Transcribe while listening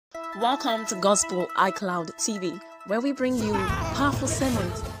Welcome to Gospel iCloud TV, where we bring you powerful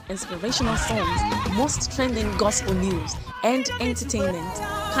sermons, inspirational songs, most trending gospel news, and entertainment.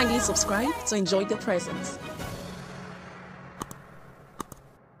 Kindly subscribe to enjoy the presence.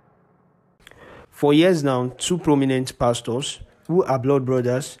 For years now, two prominent pastors who are blood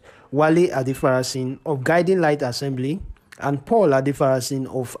brothers, Wale Adefarasin of Guiding Light Assembly and Paul Adefarasin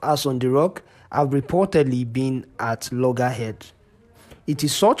of Us on the Rock, have reportedly been at loggerheads. It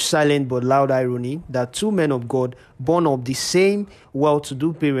is such silent but loud irony that two men of God born of the same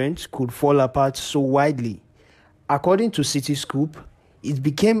well-to-do parents could fall apart so widely. According to City Scoop, it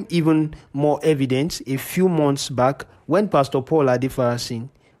became even more evident a few months back when Pastor Paul Adefarasin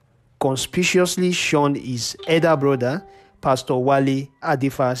conspicuously shunned his elder brother, Pastor Wale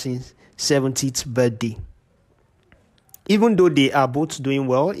Adefarasin's 70th birthday. Even though they are both doing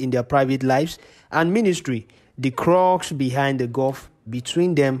well in their private lives and ministry, the crux behind the gulf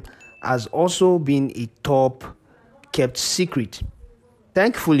between them has also been a top-kept secret.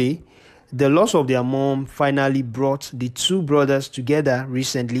 Thankfully, the loss of their mom finally brought the two brothers together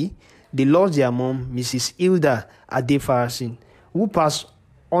recently. They lost their mom, Mrs. Hilda Adefarasin, who passed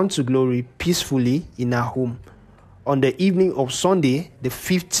on to glory peacefully in her home on the evening of Sunday, the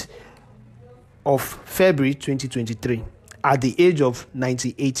 5th of February 2023, at the age of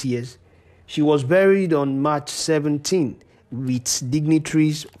 98 years. She was buried on March 17 with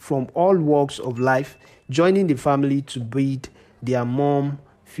dignitaries from all walks of life joining the family to bid their mom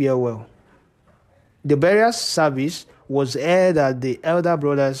farewell. The burial service was held at the elder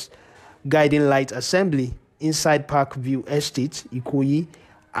brothers' Guiding Light Assembly inside Parkview Estate, Ikoyi,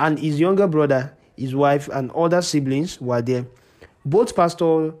 and his younger brother, his wife, and other siblings were there. Both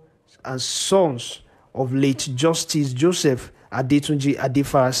pastors and sons of late Justice Joseph Adetunji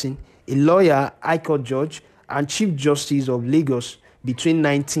Adefarasin, a lawyer, High Court judge, and Chief Justice of Lagos between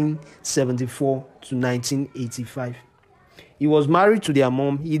 1974 to 1985. He was married to their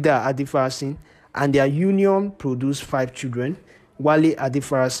mom, Hilda Adefarasin, and their union produced 5 children: Wale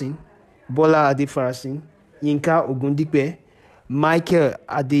Adefarasin, Bola Adefarasin, Yinka Ogundipe, Michael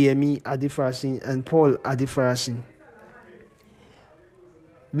Adeyemi Adefarasin, and Paul Adefarasin.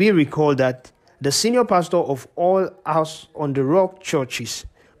 We recall that the senior pastor of all House on the Rock churches,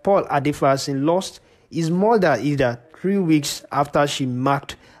 Paul Adefarasin, lost his mother Hilda 3 weeks after she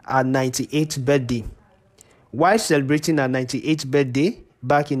marked her 98th birthday. While celebrating her 98th birthday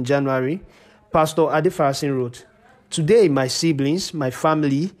back in January, Pastor Adefarasin wrote, "Today, my siblings, my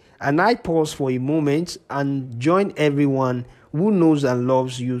family, and I pause for a moment and join everyone who knows and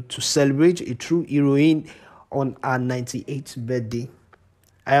loves you to celebrate a true heroine on her 98th birthday.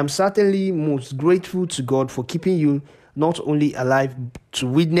 I am certainly most grateful to God for keeping you not only alive to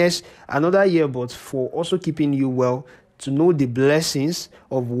witness another year, but for also keeping you well to know the blessings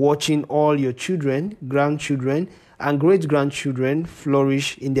of watching all your children, grandchildren, and great-grandchildren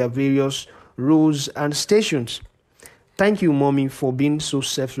flourish in their various roles and stations. Thank you, Mommy, for being so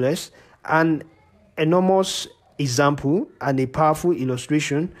selfless, an enormous example and a powerful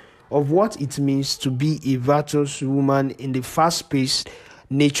illustration of what it means to be a virtuous woman in the fast-paced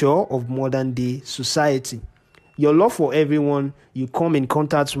nature of modern-day society. Your love for everyone you come in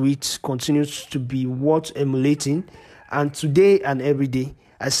contact with continues to be worth emulating, and today and every day,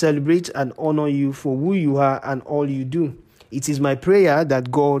 I celebrate and honor you for who you are and all you do. It is my prayer that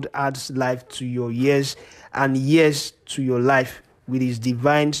God adds life to your years and years to your life with His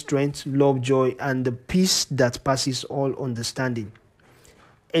divine strength, love, joy, and the peace that passes all understanding.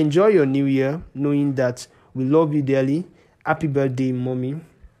 Enjoy your new year, knowing that we love you dearly. Happy birthday, Mommy."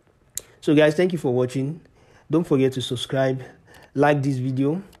 So guys, thank you for watching. Don't forget to subscribe, like this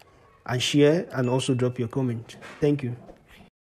video, and share, and also drop your comment. Thank you.